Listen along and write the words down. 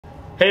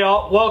Hey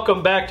all,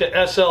 welcome back to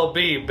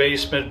SLB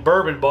Basement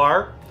Bourbon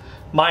Bar.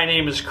 My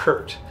name is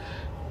Kurt.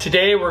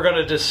 Today we're going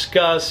to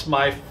discuss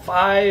my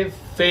 5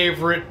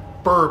 favorite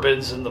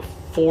bourbons in the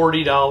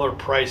 $40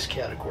 price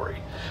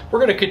category. We're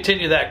going to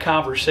continue that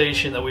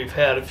conversation that we've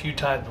had a few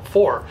times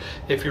before.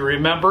 If you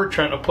remember,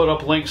 trying to put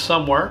up links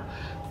somewhere,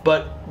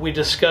 but we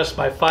discussed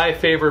my 5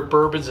 favorite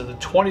bourbons in the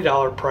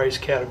 $20 price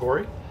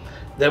category.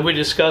 Then we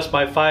discussed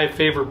my 5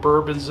 favorite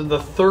bourbons in the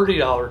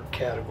 $30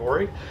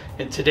 category.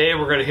 And today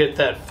we're going to hit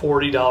that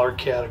 $40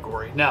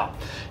 category. Now,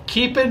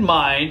 keep in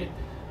mind,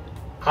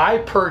 I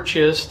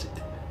purchased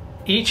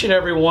each and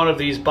every one of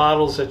these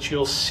bottles that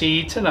you'll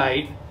see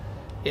tonight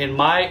in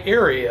my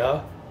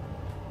area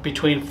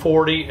between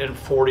 $40 and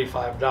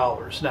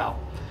 $45. Now,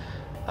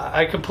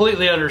 I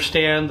completely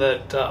understand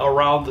that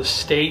around the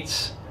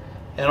States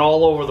and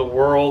all over the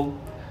world,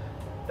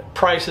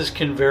 prices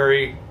can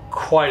vary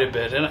quite a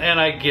bit,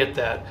 and I get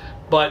that,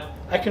 but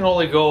I can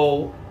only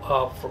go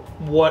for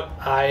what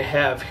I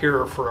have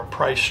here for a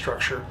price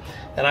structure,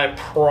 and I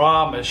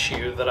promise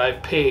you that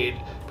I've paid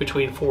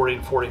between $40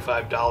 and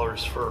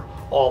 $45 for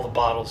all the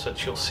bottles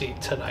that you'll see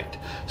tonight.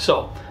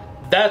 So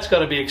that's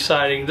going to be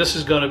exciting. This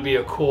is going to be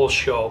a cool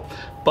show.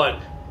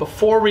 But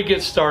before we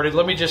get started,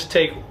 let me just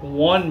take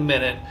 1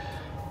 minute.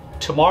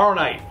 Tomorrow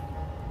night,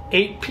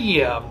 8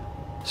 p.m.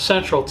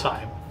 Central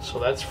Time, so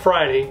that's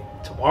Friday.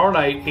 Tomorrow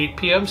night, 8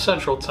 p.m.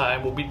 Central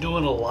Time, we'll be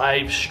doing a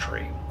live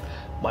stream.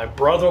 My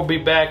brother will be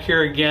back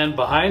here again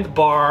behind the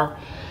bar,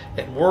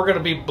 and we're going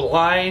to be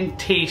blind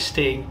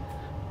tasting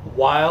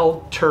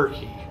Wild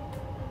Turkey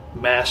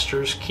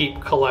Master's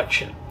Keep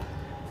Collection.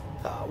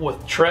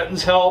 With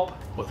Trenton's help,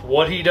 with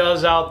what he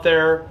does out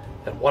there,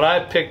 and what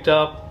I've picked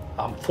up,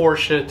 I'm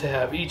fortunate to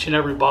have each and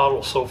every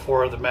bottle so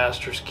far of the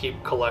Master's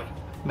Keep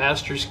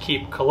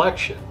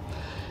Collection.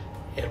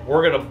 And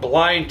we're going to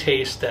blind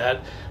taste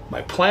that.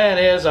 My plan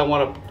is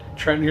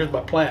Trenton, here's my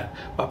plan.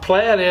 My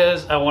plan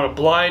is I want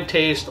to blind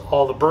taste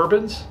all the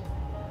bourbons,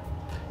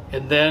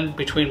 and then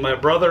between my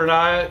brother and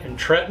I and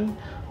Trenton,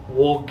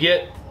 we'll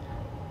get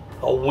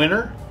a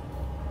winner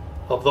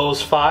of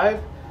those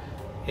 5,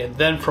 and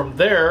then from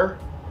there,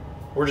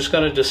 we're just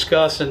going to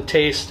discuss and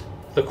taste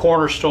the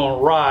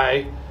Cornerstone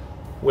Rye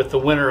with the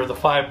winner of the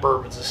 5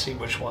 bourbons to see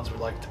which ones we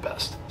like the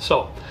best.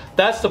 So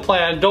that's the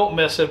plan. Don't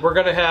miss it. We're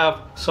going to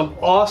have some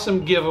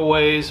awesome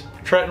giveaways.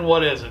 Trenton,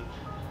 what is it?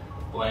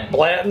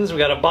 Blanton's. We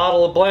got a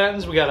bottle of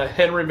Blanton's. We got a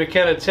Henry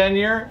McKenna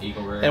 10-year.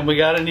 Eagle Rare. And we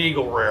got an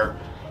Eagle Rare.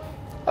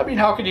 I mean,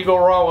 how can you go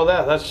wrong with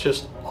that? That's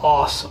just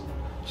awesome.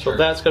 So sure.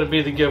 That's going to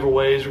be the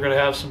giveaways. We're going to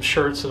have some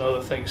shirts and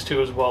other things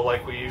too as well,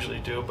 like we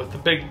usually do. But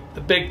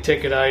the big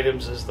ticket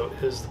items is the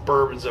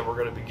bourbons that we're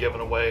going to be giving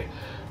away.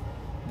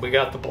 We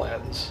got the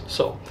Blanton's.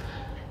 So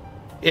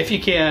if you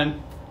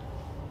can,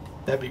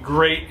 that'd be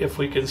great if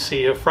we can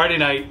see you Friday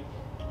night,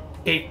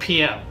 8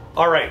 p.m.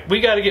 All right,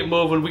 we got to get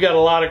moving. We got a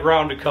lot of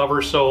ground to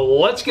cover, so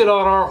let's get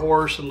on our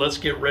horse and let's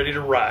get ready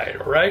to ride,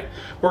 all right?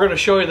 We're going to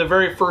show you the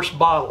very first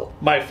bottle.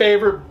 My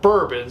favorite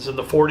bourbons in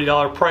the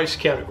 $40 price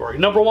category.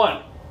 Number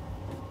 1,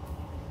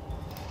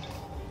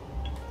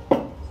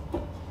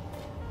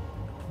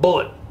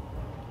 Bulleit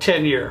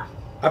 10-year.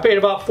 I paid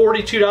about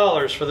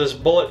 $42 for this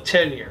Bulleit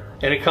 10-year,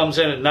 and it comes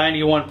in at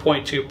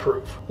 91.2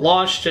 proof.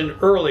 Launched in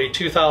early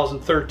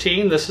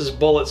 2013, this is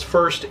Bulleit's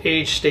first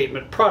age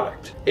statement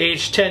product.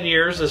 Aged 10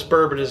 years, this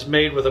bourbon is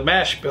made with a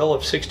mash bill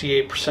of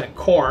 68%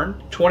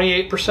 corn,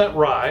 28%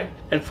 rye,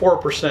 and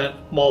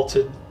 4%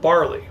 malted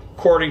barley.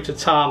 According to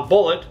Tom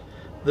Bulleit,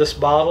 this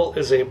bottle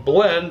is a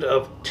blend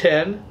of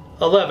 10,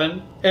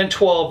 11, and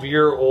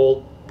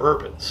 12-year-old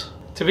bourbons.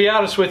 To be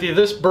honest with you,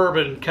 this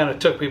bourbon kind of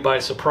took me by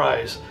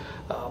surprise.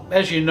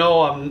 As you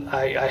know,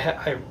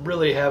 I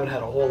really haven't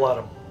had a whole lot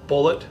of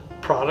Bulleit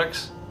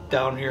products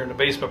down here in the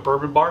Basement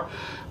Bourbon Bar,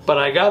 but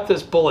I got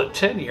this Bulleit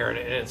 10-year,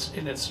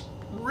 and it's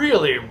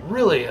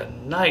really a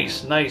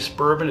nice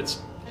bourbon.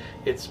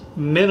 It's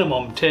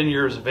minimum 10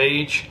 years of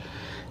age,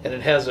 and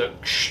it has an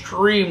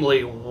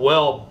extremely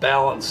well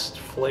balanced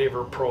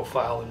flavor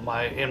profile in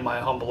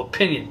my humble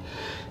opinion.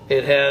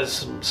 It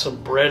has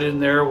some bread in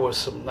there with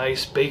some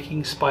nice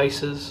baking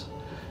spices,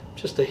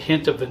 just a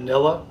hint of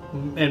vanilla,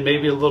 and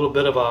maybe a little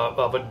bit of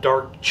a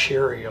dark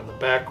cherry on the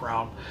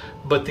background.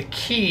 But the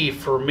key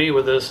for me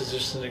with this is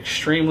just an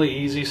extremely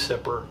easy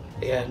sipper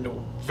and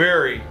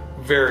very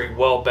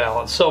well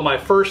balanced. So my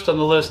first on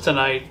the list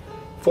tonight,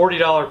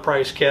 $40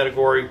 price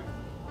category,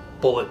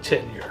 Bulleit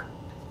 10-year.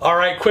 All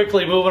right,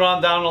 quickly moving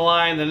on down the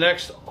line, the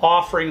next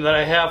offering that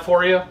I have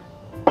for you,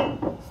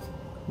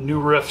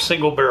 New Riff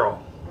Single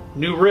Barrel.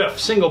 New Riff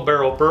Single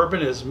Barrel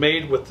Bourbon is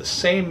made with the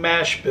same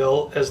mash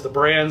bill as the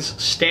brand's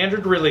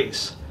standard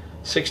release.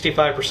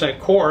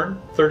 65%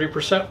 corn,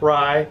 30%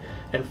 rye,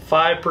 and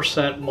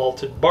 5%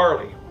 malted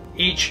barley.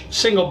 Each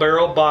single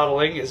barrel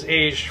bottling is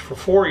aged for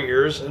 4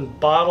 years and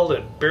bottled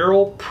at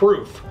barrel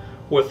proof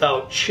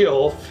without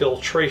chill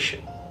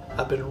filtration.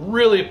 I've been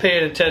really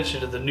paying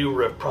attention to the New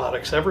Riff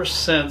products ever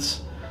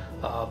since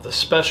the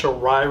special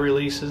rye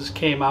releases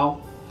came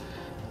out.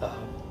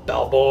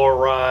 Balboa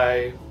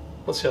rye,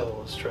 what's the other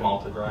ones?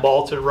 Malted rye.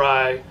 Malted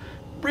rye.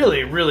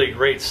 really, really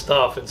great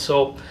stuff. And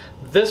so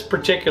this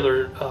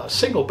particular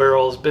single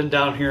barrel has been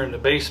down here in the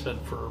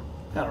basement for,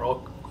 I don't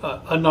know,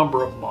 a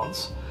number of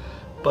months,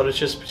 but it's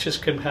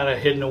just kind of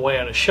hidden away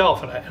on a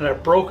shelf, and I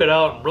broke it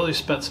out and really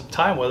spent some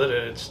time with it,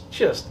 and it's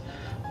just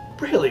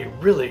really,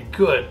 really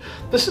good.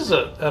 This is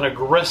an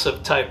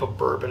aggressive type of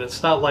bourbon.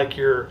 It's not like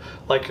your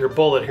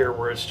Bulleit here,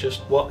 where it's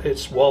just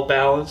it's well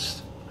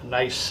balanced, a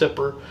nice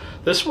sipper.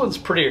 This one's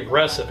pretty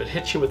aggressive. It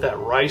hits you with that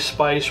rye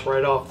spice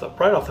right off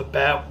the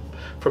bat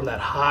from that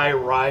high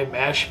rye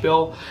mash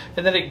bill,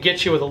 and then it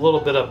gets you with a little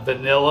bit of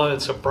vanilla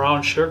and some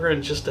brown sugar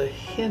and just a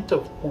hint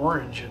of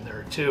orange in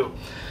there too.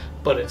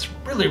 But it's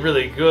really,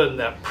 really good, and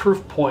that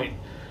proof point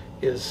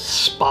is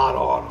spot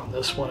on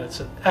this one. It's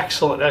an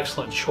excellent,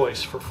 excellent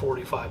choice for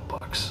 45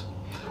 bucks.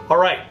 All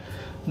right,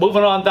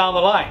 moving on down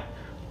the line.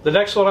 The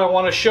next one I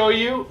want to show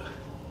you,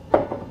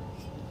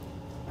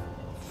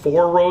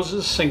 Four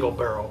Roses Single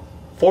Barrel.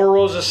 Four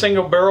Roses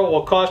Single Barrel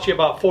will cost you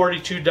about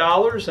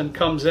 $42 and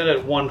comes in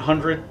at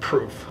 100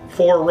 proof.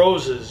 Four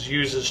Roses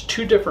uses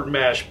 2 different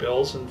mash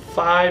bills and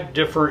 5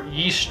 different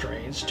yeast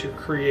strains to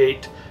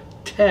create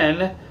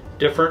 10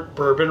 different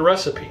bourbon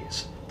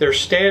recipes. Their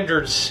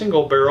standard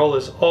single barrel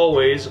is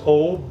always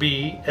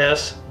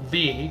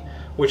OBSV,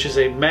 which is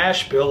a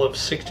mash bill of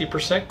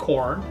 60%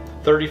 corn,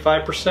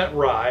 35%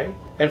 rye,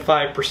 and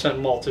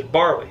 5% malted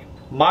barley.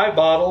 My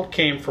bottle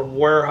came from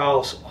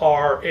Warehouse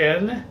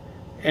RN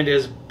and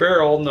is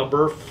barrel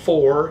number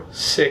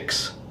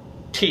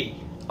 46T.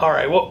 All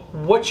right,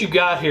 what you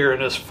got here in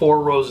this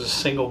Four Roses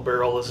single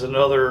barrel is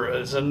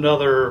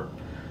another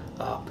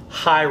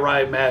high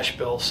rye mash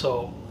bill.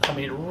 So I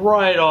mean,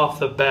 right off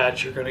the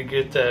bat, you're going to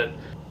get that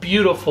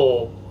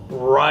beautiful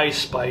rye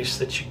spice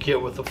that you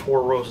get with the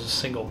Four Roses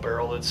single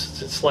barrel.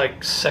 It's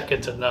like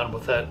second to none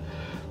with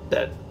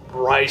that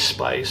rye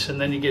spice, and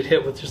then you get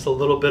hit with just a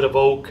little bit of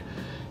oak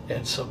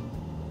and some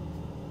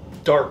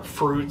dark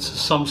fruits of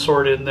some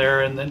sort in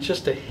there, and then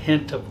just a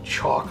hint of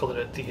chocolate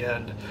at the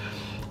end.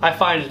 I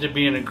find it to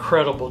be an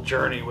incredible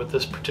journey with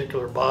this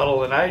particular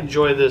bottle, and I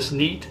enjoy this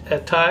neat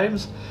at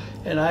times,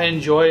 and I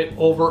enjoy it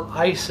over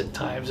ice at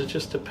times. It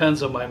just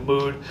depends on my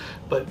mood,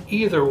 but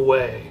either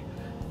way,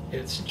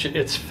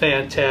 it's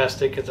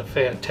fantastic. It's a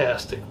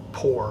fantastic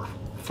pour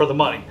for the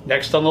money.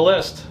 Next on the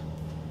list,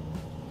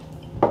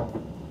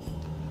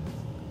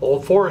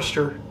 Old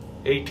Forester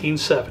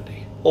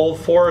 1870.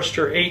 Old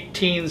Forester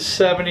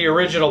 1870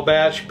 original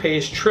batch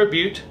pays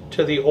tribute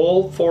to the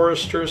Old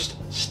Forester's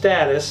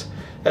status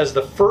as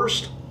the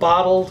first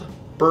bottled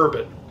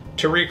bourbon.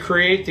 To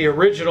recreate the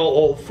original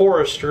Old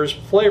Forester's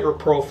flavor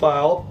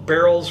profile,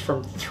 barrels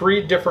from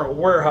 3 different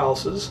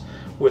warehouses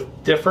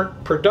with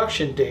different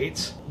production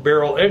dates,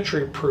 barrel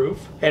entry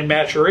proof, and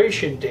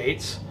maturation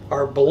dates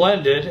are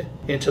blended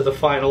into the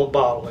final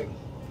bottling.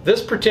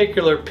 This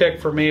particular pick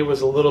for me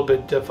was a little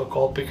bit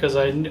difficult because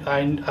I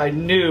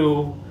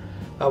knew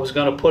I was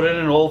going to put in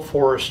an Old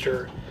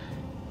Forester,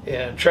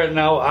 and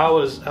now I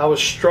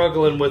was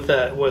struggling with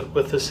that with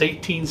this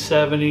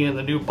 1870 and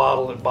the new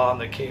bottle and bond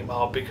that came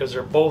out, because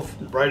they're both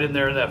right in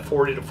there in that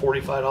 $40 to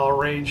 $45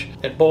 range,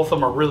 and both of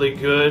them are really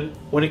good.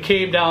 When it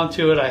came down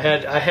to it, I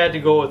had to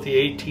go with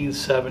the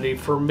 1870.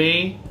 For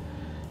me,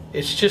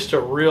 it's just a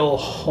real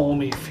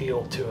homey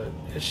feel to it.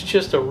 It's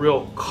just a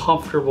real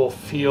comfortable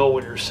feel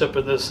when you're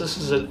sipping this. This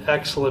is an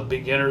excellent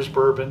beginner's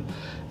bourbon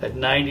at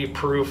 90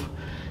 proof.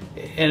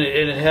 And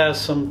it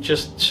has some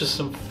just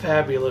some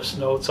fabulous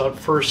notes. On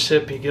first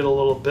sip, you get a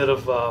little bit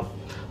of a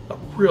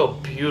real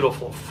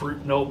beautiful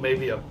fruit note,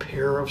 maybe a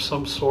pear of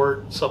some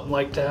sort, something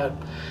like that.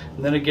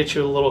 And then it gets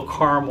you a little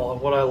caramel.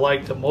 And what I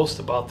like the most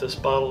about this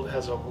bottle, it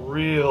has a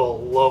real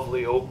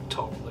lovely oak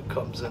tone that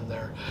comes in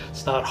there.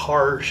 It's not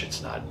harsh,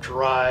 it's not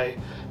dry.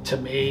 To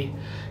me,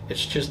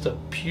 it's just a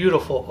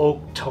beautiful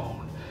oak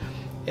tone.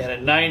 And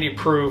at 90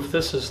 proof,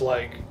 this is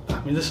like,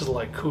 this is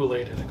like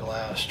Kool-Aid in a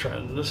glass,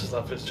 Trent. This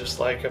stuff is just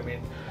like,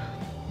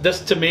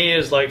 this to me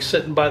is like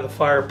sitting by the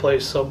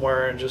fireplace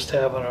somewhere and just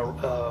having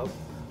a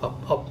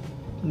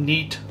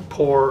neat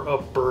pour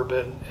of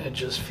bourbon and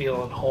just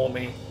feeling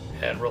homey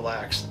and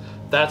relaxed.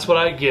 That's what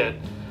I get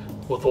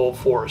with Old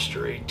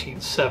Forester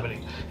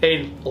 1870.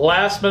 Hey,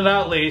 last but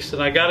not least,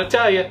 and I have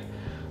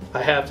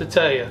to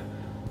tell you,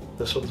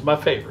 this one's my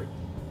favorite.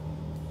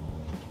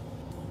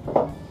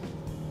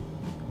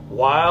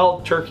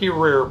 Wild Turkey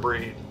Rare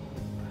Breed.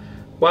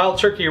 Wild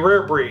Turkey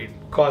Rare Breed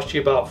costs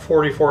you about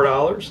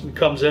 $44 and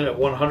comes in at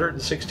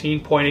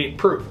 116.8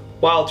 proof.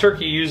 Wild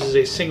Turkey uses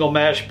a single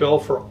mash bill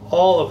for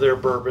all of their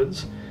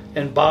bourbons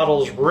and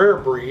bottles Rare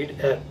Breed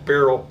at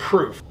barrel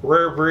proof.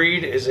 Rare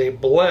Breed is a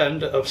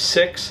blend of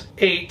 6,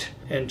 8,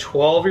 and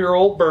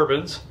 12-year-old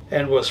bourbons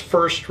and was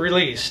first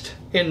released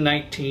in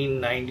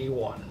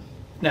 1991.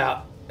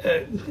 Now,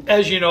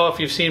 as you know, if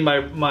you've seen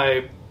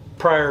my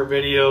prior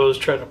videos,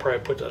 trying to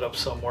probably put that up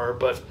somewhere,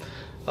 but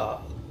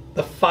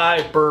the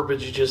 5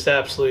 bourbons you just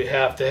absolutely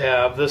have to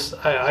have. This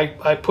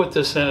I put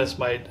this in as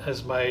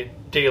my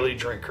daily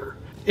drinker.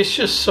 It's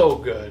just so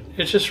good.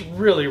 It's just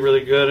really,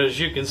 really good. As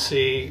you can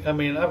see, I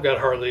mean, I've got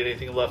hardly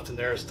anything left in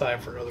there. It's time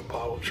for another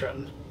bottle of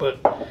Trenton. But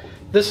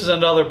this is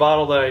another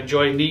bottle that I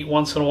enjoy neat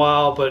once in a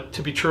while. But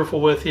to be truthful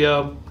with you,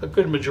 a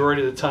good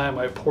majority of the time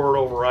I pour it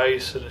over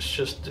ice, and it's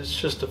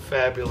just a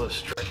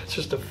fabulous drink. It's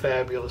just a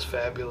fabulous,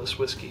 fabulous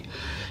whiskey.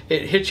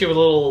 It hits you with a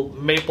little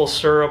maple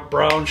syrup,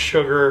 brown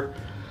sugar.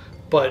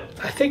 But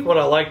I think what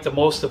I like the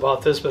most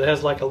about this, but it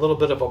has like a little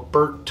bit of a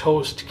burnt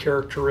toast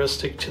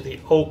characteristic to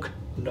the oak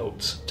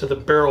notes, to the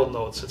barrel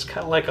notes. It's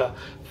kind of like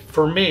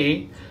for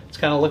me, it's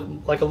kind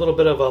of like a little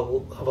bit of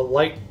a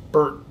light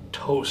burnt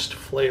toast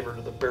flavor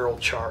to the barrel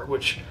char,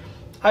 which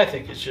I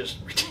think is just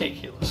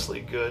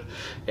ridiculously good.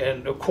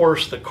 And of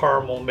course the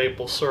caramel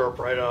maple syrup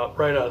right out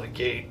of the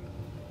gate.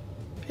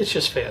 It's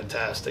just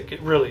fantastic.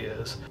 It really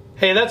is.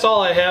 Hey, that's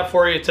all I have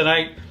for you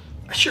tonight.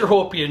 I sure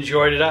hope you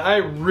enjoyed it. I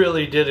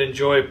really did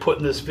enjoy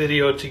putting this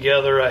video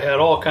together. I had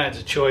all kinds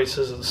of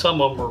choices, and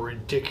some of them were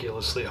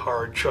ridiculously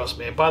hard, trust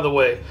me. And by the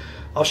way,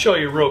 I'll show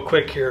you real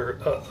quick here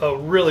a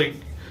really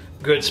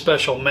good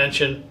special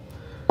mention.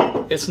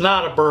 It's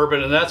not a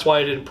bourbon, and that's why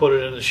I didn't put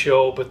it in the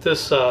show, but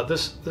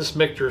this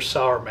Michter's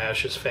Sour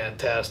Mash is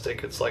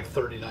fantastic. It's like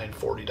 $39,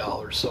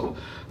 $40, so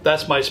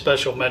that's my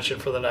special mention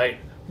for the night.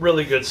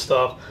 Really good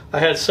stuff. I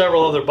had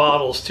several other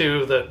bottles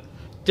too that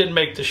didn't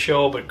make the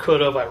show but could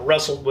have. I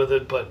wrestled with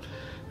it, but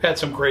had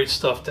some great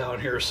stuff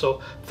down here.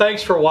 So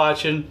thanks for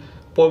watching.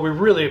 Boy, we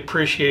really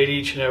appreciate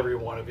each and every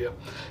one of you.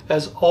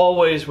 As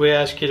always, we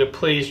ask you to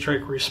please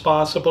drink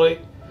responsibly,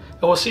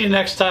 and we'll see you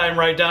next time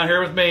right down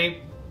here with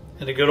me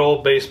in the good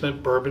old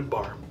basement bourbon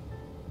bar.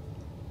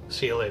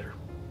 See you later.